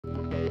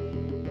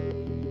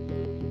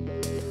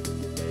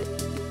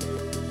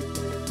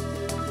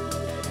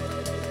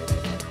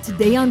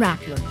Today on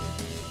Rappler,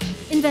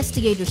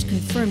 investigators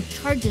confirmed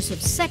charges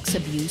of sex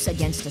abuse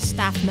against a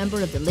staff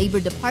member of the Labor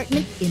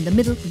Department in the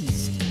Middle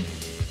East.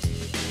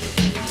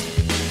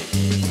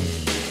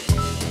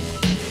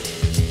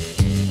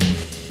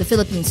 The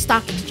Philippine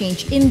Stock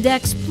Exchange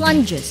Index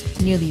plunges,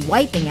 nearly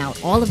wiping out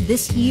all of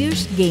this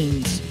year's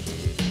gains.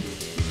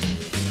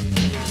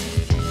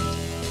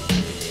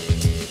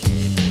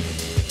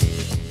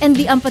 And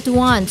the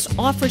Ampatuans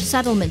offer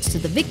settlements to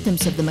the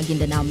victims of the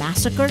Maguindanao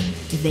massacre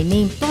if they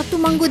name Toto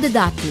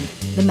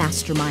Mangudadatu the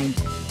mastermind.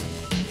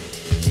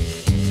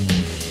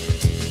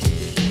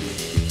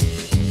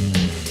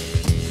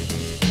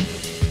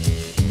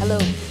 Hello,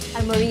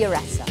 I'm Maria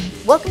Ressa.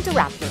 Welcome to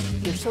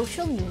Rappler, your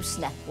social news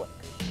network.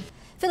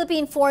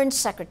 Philippine Foreign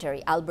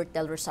Secretary Albert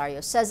Del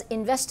Rosario says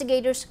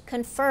investigators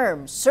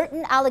confirm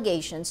certain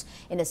allegations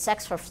in a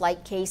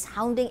sex-for-flight case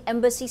hounding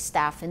embassy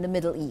staff in the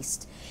Middle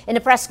East. In a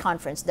press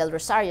conference, Del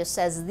Rosario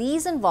says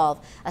these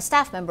involve a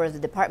staff member of the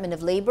Department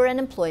of Labor and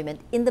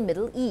Employment in the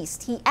Middle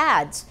East. He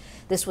adds,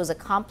 this was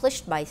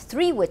accomplished by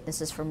 3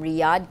 witnesses from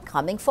Riyadh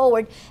coming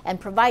forward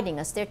and providing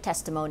us their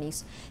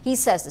testimonies. He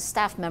says the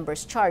staff member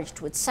is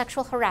charged with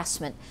sexual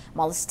harassment,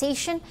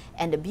 molestation,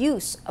 and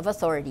abuse of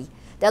authority.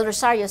 Del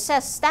Rosario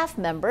says staff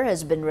member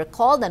has been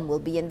recalled and will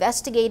be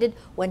investigated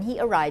when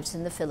he arrives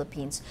in the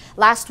Philippines.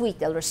 Last week,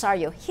 Del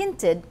Rosario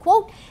hinted,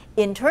 quote,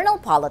 internal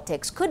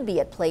politics could be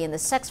at play in the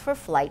Sex for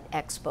Flight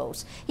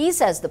expos. He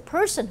says the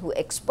person who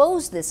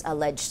exposed this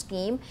alleged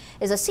scheme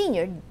is a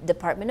senior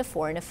Department of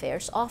Foreign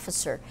Affairs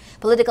officer.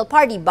 Political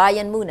party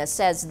Bayan Muna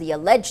says the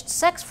alleged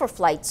Sex for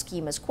Flight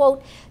scheme is,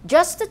 quote,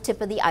 just the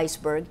tip of the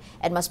iceberg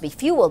and must be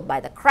fueled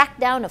by the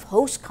crackdown of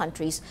host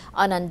countries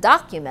on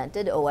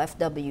undocumented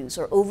OFWs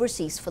or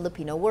overseas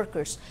Filipino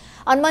workers.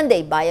 On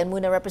Monday, Bayan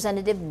Muna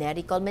Representative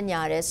Nery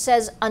Colmenares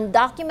says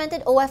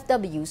undocumented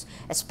OFWs,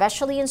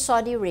 especially in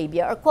Saudi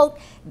Arabia, are, quote,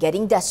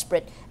 getting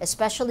desperate,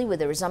 especially with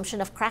the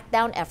resumption of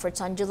crackdown efforts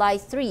on July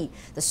 3.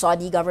 The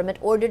Saudi government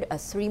ordered a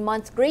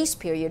 3-month grace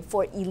period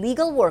for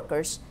illegal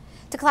workers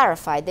to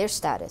clarify their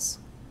status.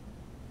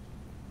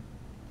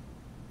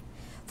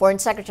 Foreign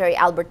Secretary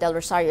Albert Del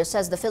Rosario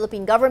says the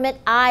Philippine government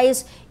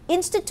eyes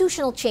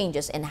institutional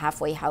changes in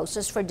halfway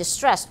houses for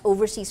distressed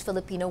overseas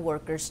Filipino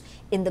workers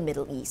in the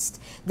Middle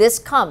East. This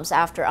comes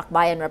after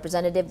Akbayan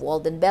Representative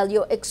Walden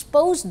Bello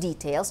exposed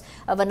details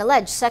of an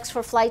alleged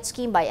sex-for-flight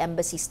scheme by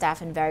embassy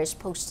staff in various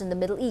posts in the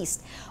Middle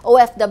East.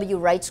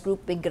 OFW rights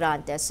group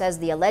Migrante says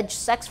the alleged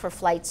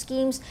sex-for-flight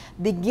schemes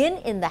begin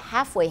in the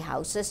halfway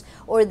houses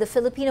or the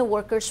Filipino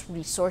Workers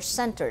Resource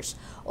Centers.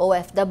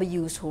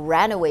 OFWs who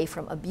ran away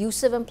from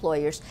abusive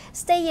employers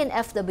stay in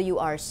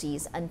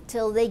FWRCs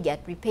until they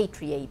get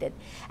repatriated.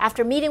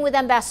 After meeting with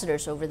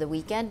ambassadors over the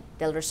weekend,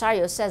 Del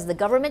Rosario says the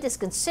government is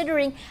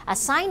considering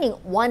assigning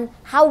 1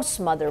 house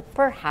mother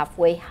per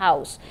halfway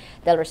house.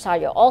 Del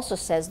Rosario also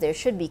says there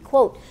should be,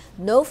 quote,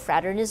 no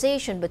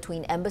fraternization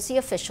between embassy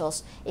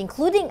officials,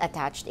 including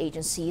attached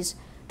agencies,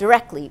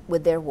 directly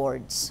with their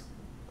wards.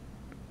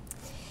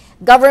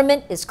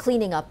 Government is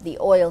cleaning up the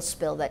oil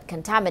spill that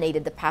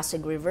contaminated the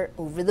Pasig River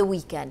over the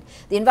weekend.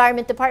 The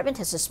Environment Department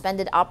has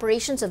suspended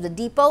operations of the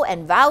depot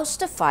and vows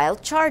to file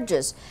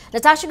charges.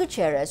 Natasha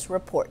Gutierrez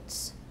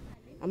reports.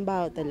 Ang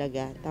baho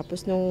talaga.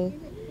 Tapos nung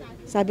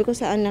sabi ko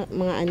sa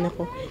mga anak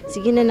ko,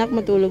 sige na anak,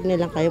 matulog na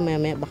lang kayo,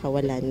 maya-maya baka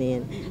wala na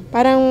yan.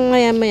 Parang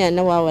maya-maya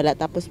nawawala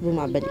tapos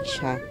bumabalik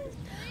siya.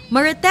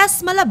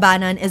 Marites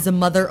Malabanan is a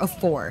mother of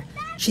 4.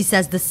 She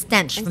says the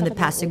stench from the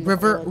Pasig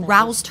River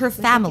roused her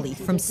family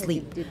from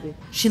sleep.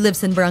 She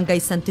lives in Barangay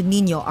Santo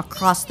Niño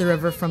across the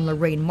river from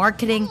Lorraine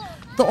Marketing,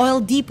 the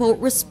oil depot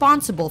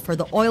responsible for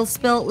the oil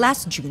spill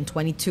last June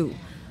 22.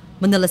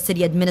 Manila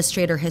City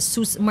Administrator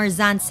Jesus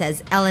Marzan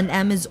says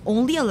L&M is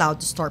only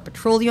allowed to store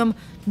petroleum,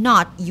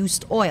 not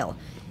used oil.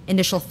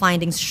 Initial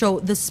findings show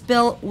the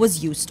spill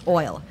was used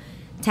oil.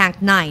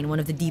 Tank 9, one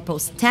of the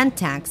depot's 10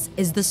 tanks,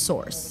 is the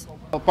source.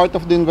 Part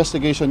of the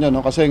investigation yan,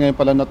 no? Kasi ngayon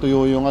pala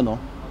natuyo yung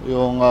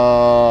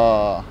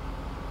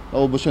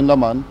naubos yung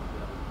laman.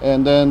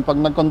 And then pag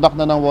nag-conduct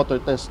na ng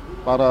water test,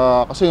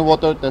 kasi yung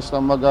water test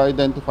ang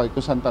mag-identify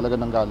kung saan talaga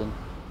nanggaling.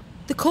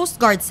 The Coast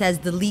Guard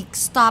says the leak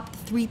stopped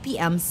 3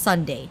 p.m.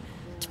 Sunday.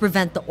 To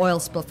prevent the oil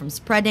spill from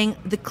spreading,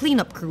 the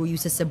cleanup crew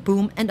uses a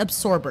boom and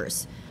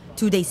absorbers.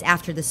 2 days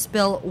after the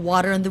spill,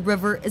 water in the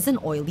river is an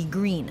oily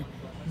green.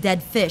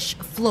 Dead fish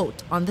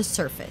float on the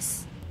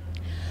surface.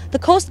 The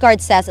Coast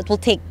Guard says it will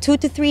take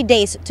 2 to 3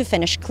 days to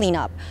finish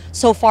cleanup.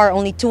 So far,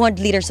 only 200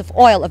 liters of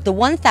oil of the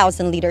 1,000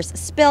 liters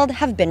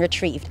spilled have been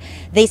retrieved.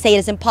 They say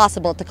it is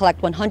impossible to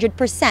collect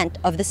 100%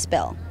 of the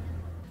spill.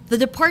 The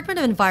Department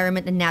of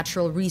Environment and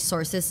Natural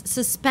Resources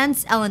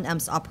suspends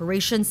L&M's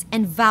operations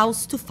and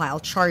vows to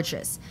file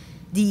charges.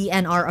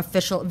 DENR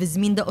official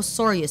Vizminda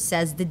Osorio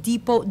says the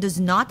depot does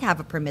not have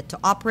a permit to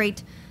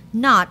operate,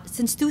 not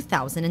since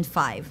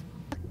 2005.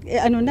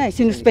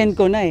 Sinuspend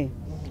ko na eh.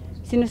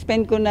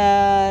 Sinuspend ko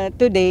na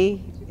today,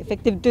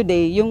 effective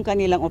today, yung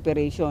kanilang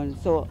operation.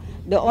 So,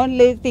 the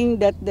only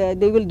thing that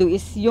they will do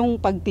is yung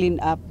pag-clean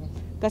up.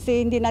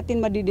 Kasi hindi natin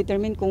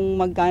madidetermine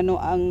kung magkano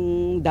ang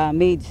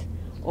damage.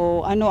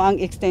 o ano ang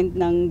extent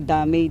ng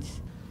damage.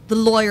 The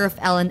lawyer of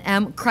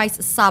L&M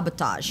cries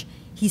sabotage.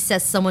 He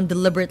says someone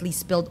deliberately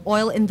spilled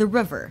oil in the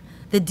river.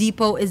 The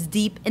depot is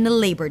deep in a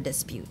labor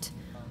dispute.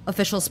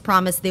 Officials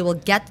promise they will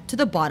get to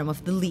the bottom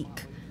of the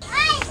leak.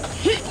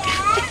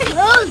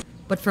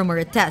 But for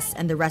Marites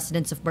and the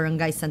residents of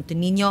Barangay Santo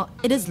Niño,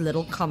 it is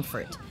little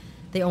comfort.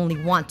 They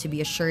only want to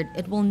be assured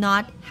it will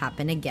not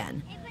happen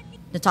again.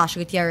 Natasha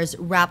Gutierrez,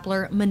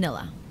 Rappler,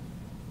 Manila.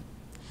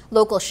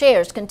 Local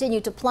shares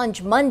continue to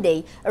plunge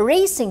Monday,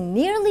 erasing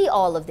nearly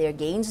all of their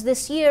gains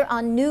this year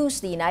on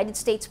news the United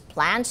States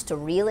plans to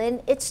reel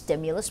in its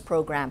stimulus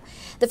program.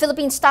 The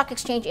Philippine Stock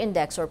Exchange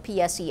Index, or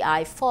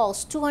PSEI,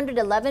 falls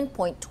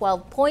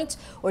 211.12 points,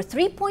 or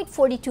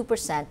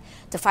 3.42%,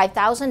 to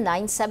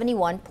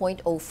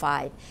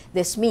 5,971.05.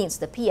 This means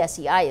the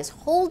PSEI is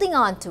holding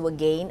on to a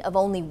gain of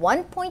only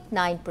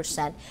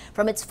 1.9%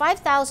 from its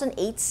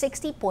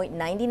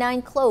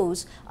 5,860.99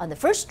 close on the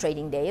first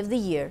trading day of the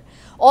year.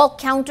 All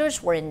counters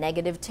were in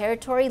negative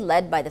territory,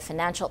 led by the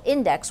financial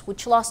index,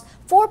 which lost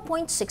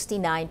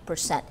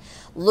 4.69%.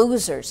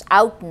 Losers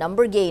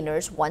outnumber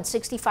gainers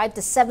 165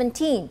 to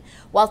 17,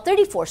 while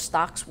 34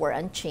 stocks were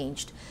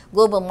unchanged.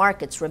 Global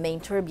markets remain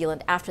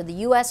turbulent after the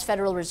U.S.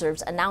 Federal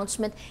Reserve's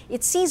announcement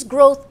it sees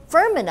growth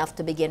firm enough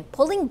to begin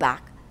pulling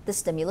back the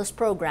stimulus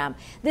program.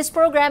 This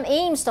program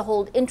aims to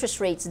hold interest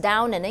rates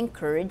down and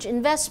encourage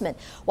investment.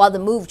 While the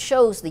move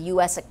shows the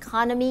U.S.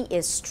 economy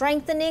is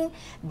strengthening,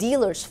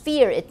 dealers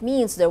fear it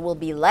means there will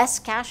be less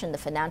cash in the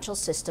financial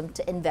system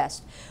to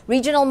invest.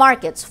 Regional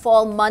markets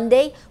fall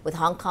Monday, with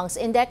Hong Kong's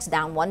index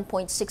down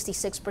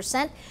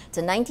 1.66%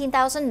 to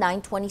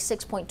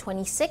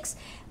 19,926.26,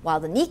 while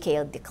the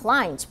Nikkei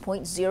declines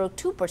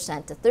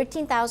 0.02% to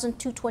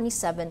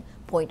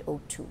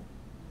 13,227.02.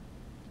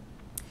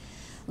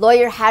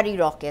 Lawyer Harry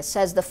Roque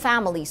says the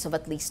families of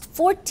at least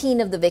 14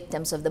 of the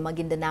victims of the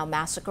Maguindanao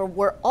massacre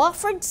were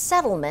offered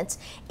settlements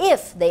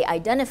if they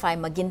identify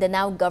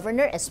Maguindanao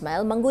Governor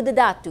Ismael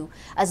Mangudadatu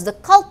as the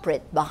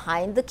culprit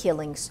behind the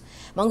killings.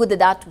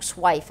 Mangudadatu's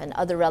wife and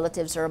other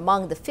relatives are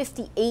among the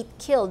 58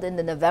 killed in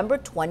the November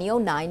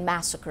 2009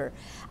 massacre.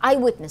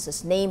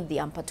 Eyewitnesses named the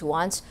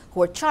Ampatuans who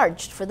were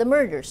charged for the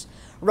murders.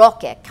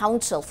 Roque,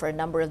 counsel for a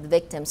number of the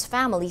victims'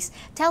 families,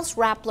 tells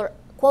Rappler,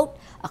 quote,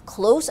 a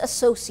close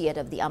associate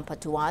of the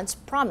Ampatuans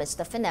promised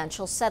a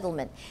financial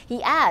settlement.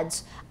 He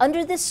adds,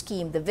 under this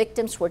scheme, the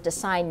victims were to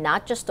sign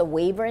not just a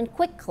waiver and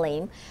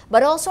quitclaim,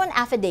 but also an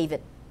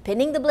affidavit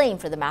pinning the blame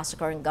for the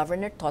massacre on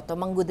Governor Toto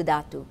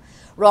Mangudadatu.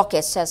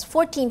 Roque says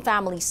 14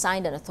 families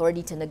signed an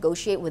authority to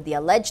negotiate with the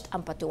alleged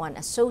Ampatuan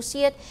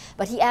associate,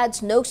 but he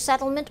adds no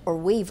settlement or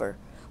waiver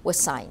was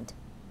signed.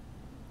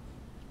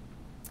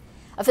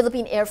 A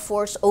Philippine Air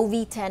Force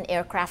OV-10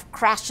 aircraft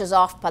crashes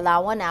off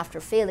Palawan after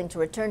failing to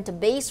return to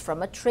base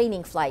from a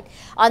training flight.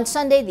 On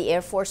Sunday, the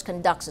Air Force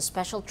conducts a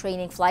special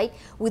training flight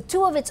with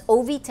 2 of its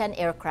OV-10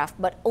 aircraft,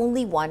 but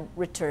only 1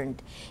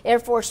 returned. Air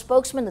Force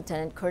spokesman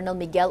Lieutenant Colonel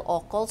Miguel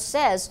Ocol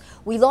says,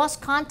 we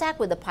lost contact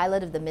with the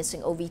pilot of the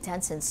missing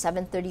OV-10 since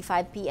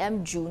 7:35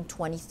 p.m. June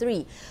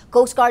 23.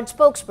 Coast Guard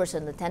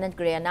spokesperson Lieutenant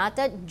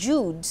Greanata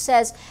Jude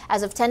says,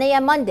 as of 10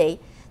 a.m.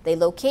 Monday, they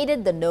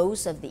located the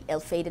nose of the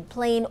ill-fated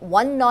plane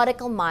 1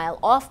 nautical mile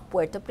off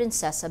Puerto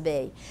Princesa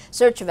Bay.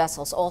 Search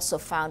vessels also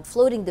found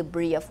floating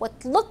debris of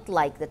what looked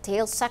like the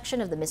tail section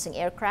of the missing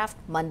aircraft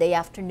Monday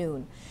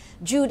afternoon.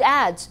 Jude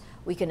adds,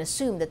 we can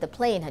assume that the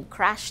plane had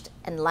crashed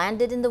and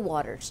landed in the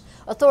waters.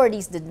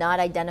 Authorities did not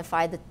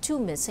identify the 2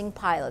 missing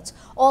pilots.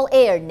 All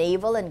air,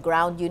 naval, and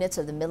ground units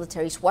of the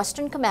military's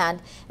Western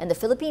Command and the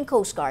Philippine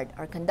Coast Guard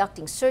are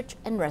conducting search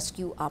and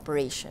rescue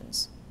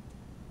operations.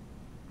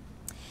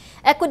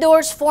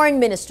 Ecuador's foreign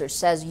minister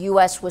says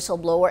U.S.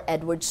 whistleblower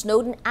Edward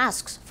Snowden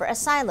asks for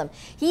asylum.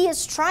 He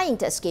is trying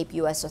to escape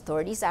U.S.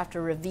 authorities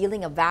after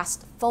revealing a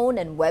vast phone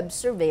and web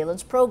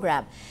surveillance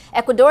program.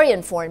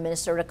 Ecuadorian Foreign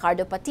Minister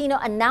Ricardo Patino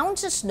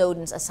announces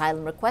Snowden's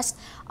asylum request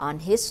on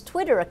his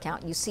Twitter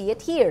account. You see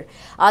it here.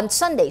 On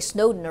Sunday,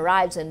 Snowden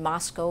arrives in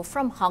Moscow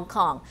from Hong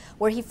Kong,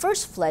 where he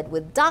first fled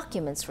with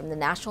documents from the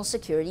National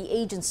Security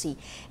Agency.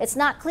 It's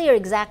not clear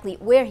exactly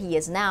where he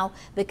is now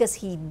because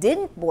he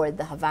didn't board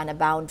the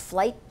Havana-bound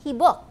flight he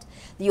booked.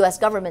 The U.S.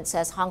 government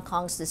says Hong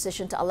Kong's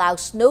decision to allow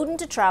Snowden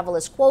to travel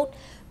is, quote,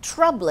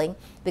 troubling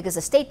because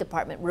the State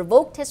Department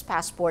revoked his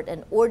passport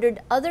and ordered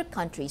other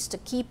countries to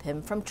keep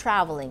him from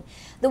traveling.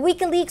 The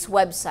WikiLeaks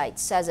website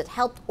says it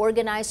helped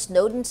organize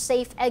Snowden's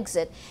safe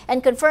exit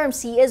and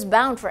confirms he is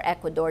bound for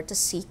Ecuador to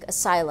seek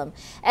asylum.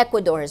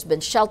 Ecuador has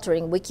been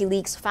sheltering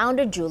WikiLeaks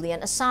founder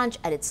Julian Assange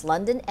at its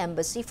London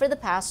embassy for the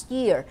past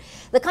year.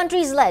 The country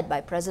is led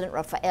by President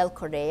Rafael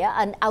Correa,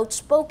 an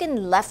outspoken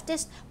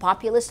leftist,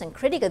 populist, and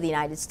critic of the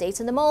United States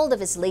in the mold of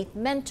his late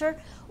mentor,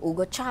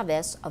 Hugo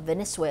Chavez of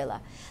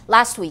Venezuela.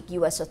 Last week,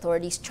 U.S.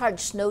 authorities charged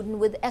Snowden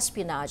with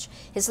espionage.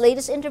 His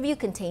latest interview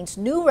contains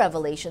new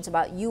revelations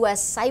about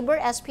U.S. cyber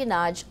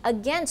espionage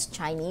against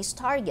Chinese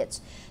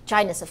targets.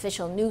 China's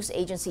official news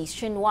agency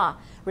Xinhua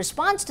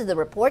responds to the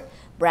report,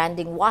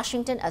 branding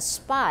Washington a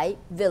spy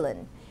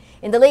villain.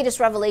 In the latest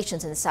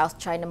revelations in the South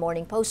China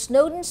Morning Post,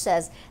 Snowden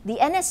says the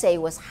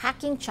NSA was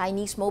hacking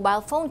Chinese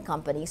mobile phone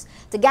companies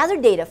to gather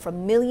data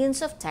from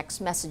millions of text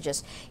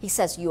messages. He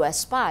says U.S.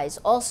 spies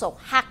also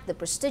hacked the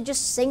prestigious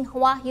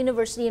Tsinghua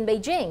University in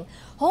Beijing,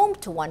 home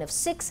to one of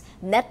 6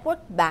 network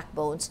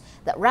backbones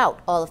that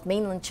route all of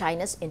mainland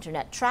China's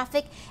internet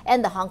traffic,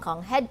 and the Hong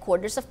Kong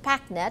headquarters of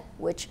PacNet,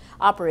 which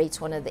operates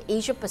one of the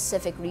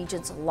Asia-Pacific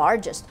region's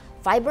largest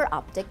fiber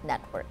optic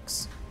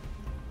networks.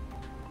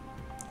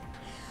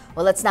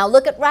 Well, let's now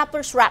look at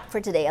Rappler's Wrap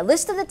for today, a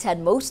list of the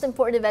 10 most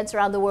important events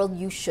around the world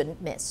you shouldn't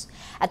miss.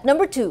 At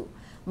number 2,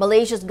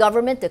 Malaysia's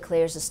government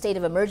declares a state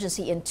of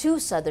emergency in 2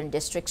 southern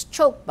districts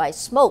choked by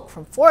smoke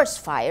from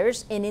forest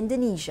fires in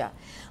Indonesia.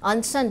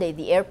 On Sunday,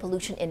 the Air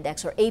Pollution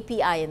Index, or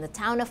API, in the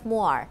town of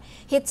Muar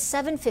hit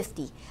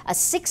 750, a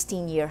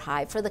 16-year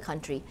high for the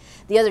country.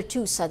 The other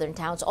 2 southern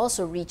towns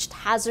also reached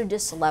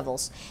hazardous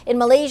levels. In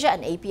Malaysia,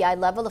 an API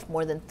level of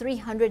more than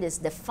 300 is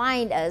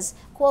defined as,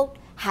 quote,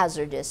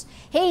 hazardous.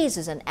 Haze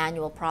is an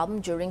annual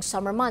problem during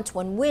summer months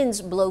when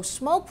winds blow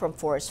smoke from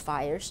forest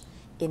fires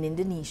in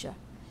Indonesia.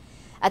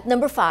 At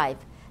number 5,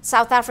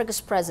 South Africa's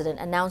president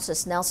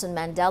announces Nelson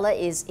Mandela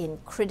is in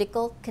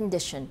critical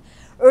condition.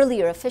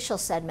 Earlier,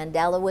 officials said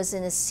Mandela was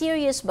in a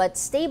serious but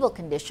stable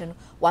condition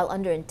while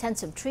under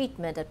intensive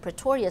treatment at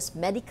Pretoria's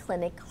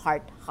Mediclinic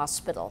Heart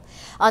Hospital.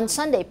 On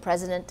Sunday,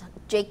 President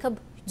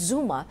Jacob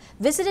Zuma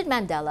visited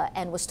Mandela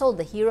and was told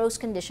the hero's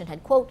condition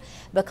had, quote,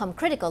 become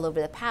critical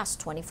over the past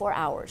 24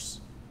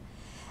 hours.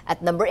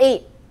 At number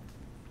 8,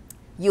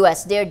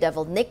 U.S.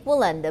 daredevil Nick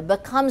Wallenda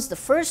becomes the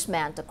first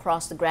man to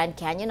cross the Grand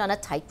Canyon on a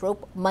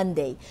tightrope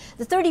Monday.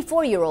 The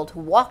 34-year-old who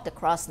walked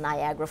across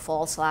Niagara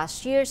Falls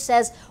last year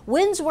says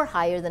winds were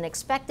higher than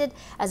expected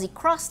as he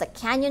crossed the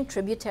canyon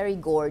tributary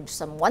gorge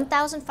some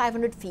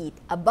 1,500 feet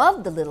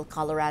above the Little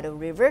Colorado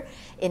River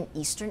in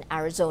eastern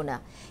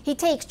Arizona. He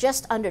takes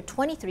just under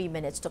 23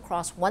 minutes to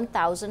cross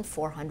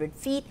 1,400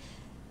 feet,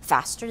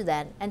 faster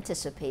than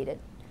anticipated.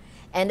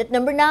 And at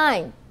number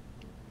 9,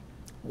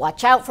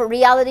 watch out for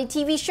reality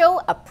TV show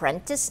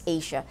Apprentice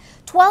Asia.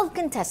 12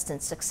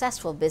 contestants,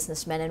 successful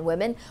businessmen and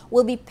women,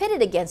 will be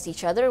pitted against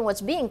each other in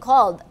what's being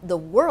called the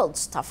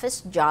world's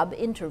toughest job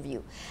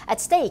interview. At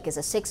stake is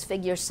a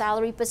 6-figure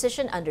salary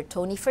position under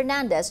Tony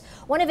Fernandez,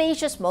 one of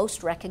Asia's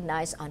most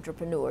recognized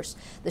entrepreneurs.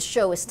 The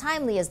show is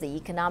timely as the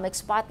economic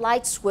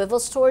spotlight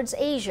swivels towards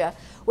Asia,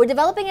 where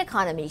developing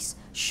economies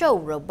show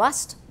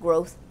robust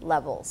growth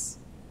levels.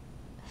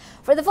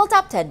 For the full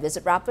top 10,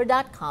 visit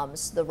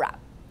Rappler.com's The Wrap.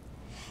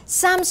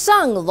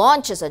 Samsung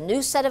launches a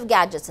new set of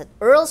gadgets at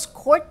Earl's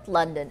Court,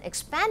 London,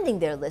 expanding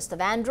their list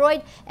of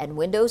Android and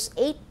Windows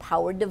 8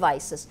 powered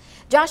devices.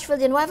 Josh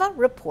Villanueva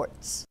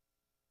reports.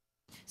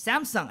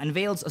 Samsung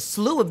unveils a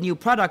slew of new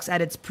products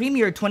at its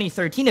Premier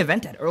 2013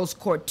 event at Earl's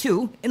Court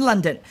 2 in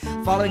London.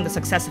 Following the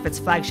success of its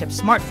flagship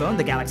smartphone,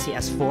 the Galaxy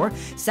S4,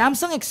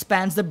 Samsung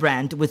expands the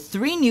brand with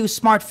 3 new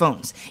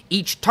smartphones,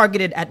 each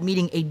targeted at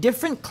meeting a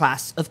different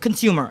class of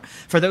consumer.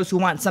 For those who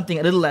want something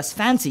a little less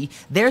fancy,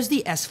 there's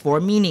the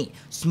S4 Mini,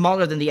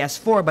 smaller than the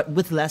S4 but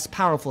with less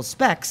powerful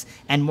specs,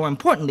 and more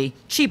importantly,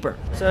 cheaper.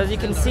 So as you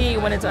can see,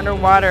 when it's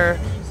underwater,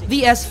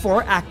 the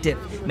S4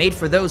 Active, made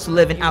for those who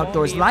live an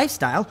outdoors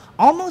lifestyle,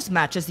 almost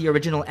matches the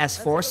original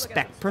S4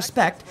 spec per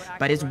spec,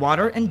 but is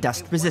water and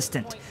dust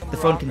resistant. The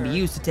phone can be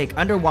used to take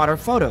underwater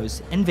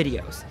photos and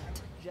videos.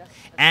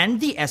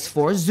 And the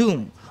S4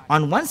 Zoom.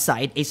 On one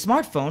side, a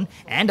smartphone,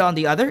 and on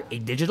the other, a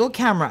digital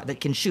camera that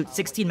can shoot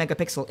 16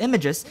 megapixel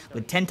images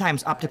with 10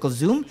 times optical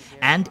zoom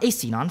and a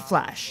xenon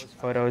flash.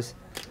 photos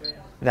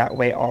that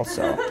way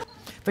also.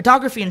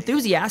 Photography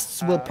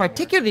enthusiasts will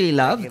particularly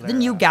love the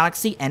new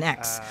Galaxy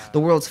NX,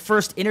 the world's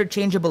first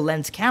interchangeable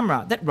lens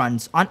camera that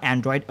runs on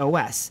Android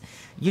OS.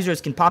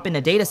 Users can pop in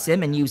a data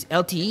SIM and use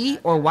LTE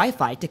or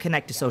Wi-Fi to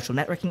connect to social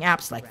networking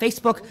apps like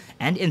Facebook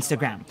and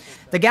Instagram.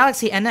 The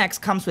Galaxy NX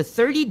comes with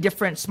 30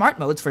 different smart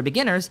modes for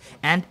beginners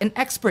and an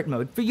expert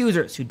mode for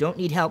users who don't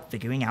need help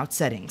figuring out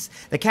settings.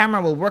 The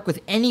camera will work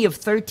with any of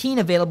 13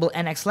 available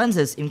NX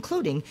lenses,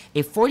 including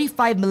a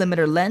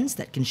 45mm lens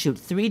that can shoot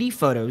 3D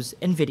photos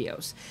and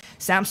videos.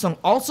 Samsung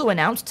also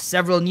announced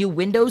several new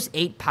Windows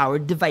 8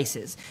 powered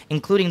devices,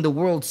 including the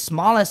world's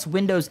smallest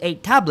Windows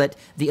 8 tablet,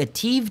 the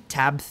Ativ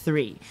Tab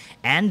 3,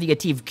 and the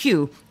Ativ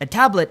Q, a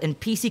tablet and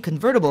PC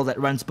convertible that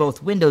runs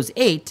both Windows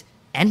 8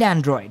 and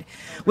Android.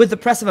 With the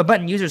press of a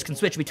button, users can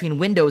switch between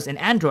Windows and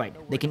Android.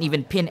 They can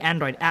even pin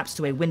Android apps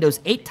to a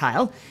Windows 8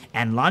 tile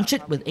and launch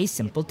it with a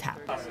simple tap.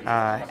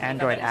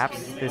 Android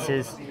apps, this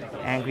is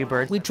Angry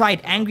Birds. We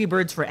tried Angry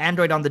Birds for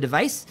Android on the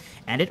device,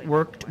 and it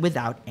worked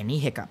without any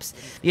hiccups.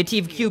 The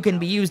Ativ Q can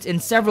be used in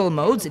several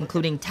modes,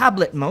 including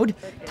tablet mode,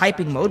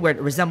 typing mode where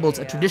it resembles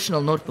a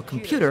traditional notebook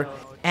computer,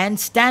 and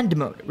stand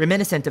mode,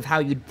 reminiscent of how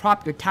you'd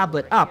prop your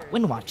tablet up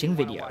when watching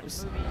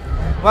videos.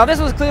 Well, this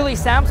was clearly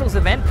Samsung's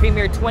event,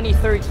 Premier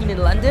 2013 in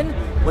London,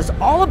 was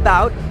all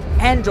about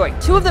Android.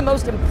 Two of the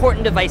most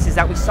important devices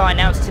that we saw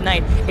announced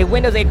tonight, a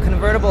Windows 8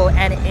 convertible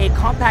and a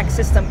compact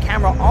system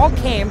camera, all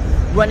came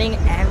running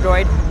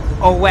Android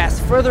OS,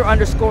 further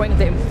underscoring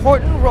the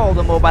important role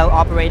the mobile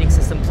operating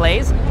system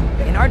plays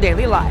in our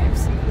daily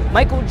lives.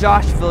 Michael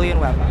Josh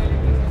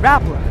Villanueva.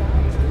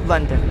 Rappler,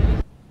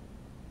 London.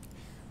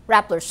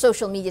 Rappler's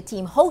social media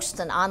team hosts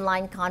an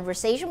online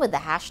conversation with the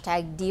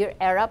hashtag Dear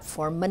Arab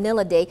for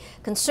Manila Day,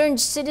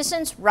 concerned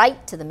citizens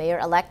write to the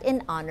mayor-elect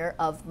in honor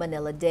of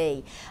Manila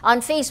Day.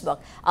 On Facebook,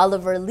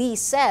 Oliver Lee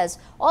says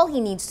all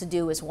he needs to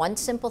do is one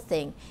simple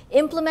thing: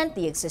 implement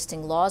the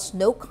existing laws,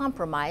 no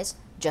compromise,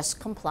 just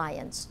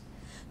compliance.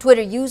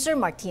 Twitter user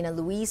Martina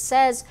Louise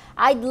says,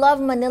 I'd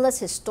love Manila's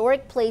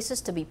historic places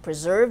to be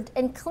preserved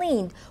and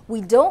cleaned.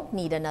 We don't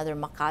need another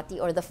Makati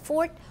or the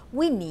fort,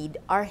 we need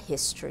our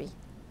history.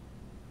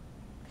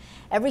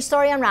 Every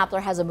story on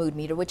Rappler has a mood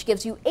meter, which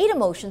gives you 8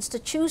 emotions to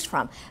choose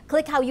from.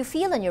 Click how you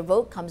feel and your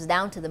vote comes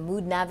down to the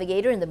mood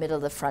navigator in the middle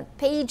of the front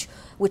page,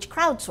 which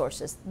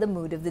crowdsources the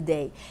mood of the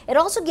day. It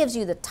also gives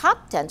you the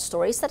top 10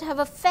 stories that have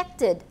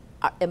affected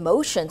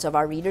emotions of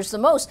our readers the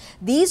most.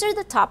 These are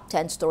the top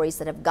 10 stories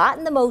that have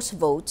gotten the most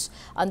votes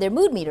on their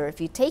mood meter.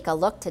 If you take a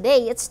look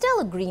today, it's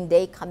still a green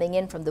day coming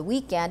in from the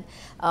weekend.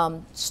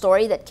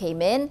 Story that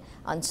came in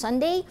on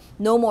Sunday: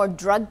 no more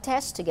drug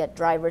tests to get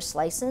driver's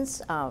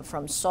license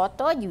from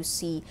Soto. You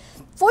see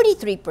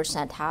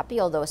 43% happy,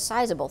 although a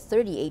sizable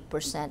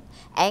 38%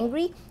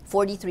 angry,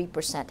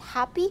 43%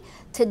 happy.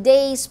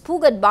 Today's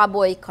Pugad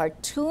Baboy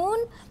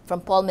cartoon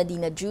from Paul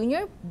Medina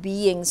Jr.,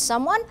 Being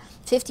Someone,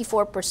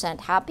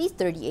 54% happy,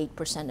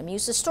 38%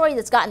 amused. The story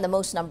that's gotten the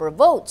most number of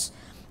votes: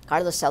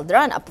 Carlos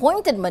Celdran,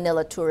 appointed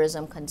Manila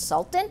tourism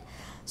consultant.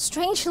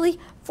 Strangely,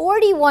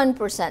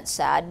 41%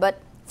 sad,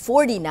 but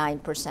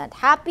 49%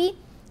 happy,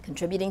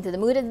 contributing to the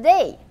mood of the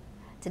day.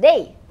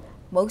 Today,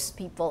 most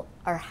people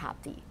are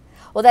happy.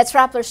 Well, that's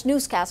Rappler's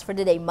Newscast for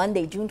today,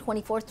 Monday, June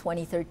 24th,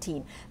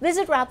 2013.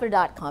 Visit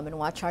Rappler.com and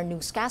watch our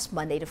newscast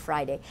Monday to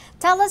Friday.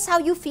 Tell us how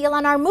you feel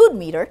on our mood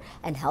meter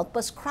and help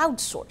us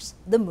crowdsource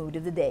the mood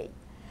of the day.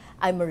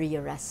 I'm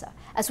Maria Ressa.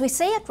 As we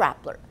say at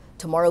Rappler,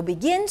 tomorrow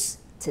begins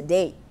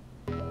today.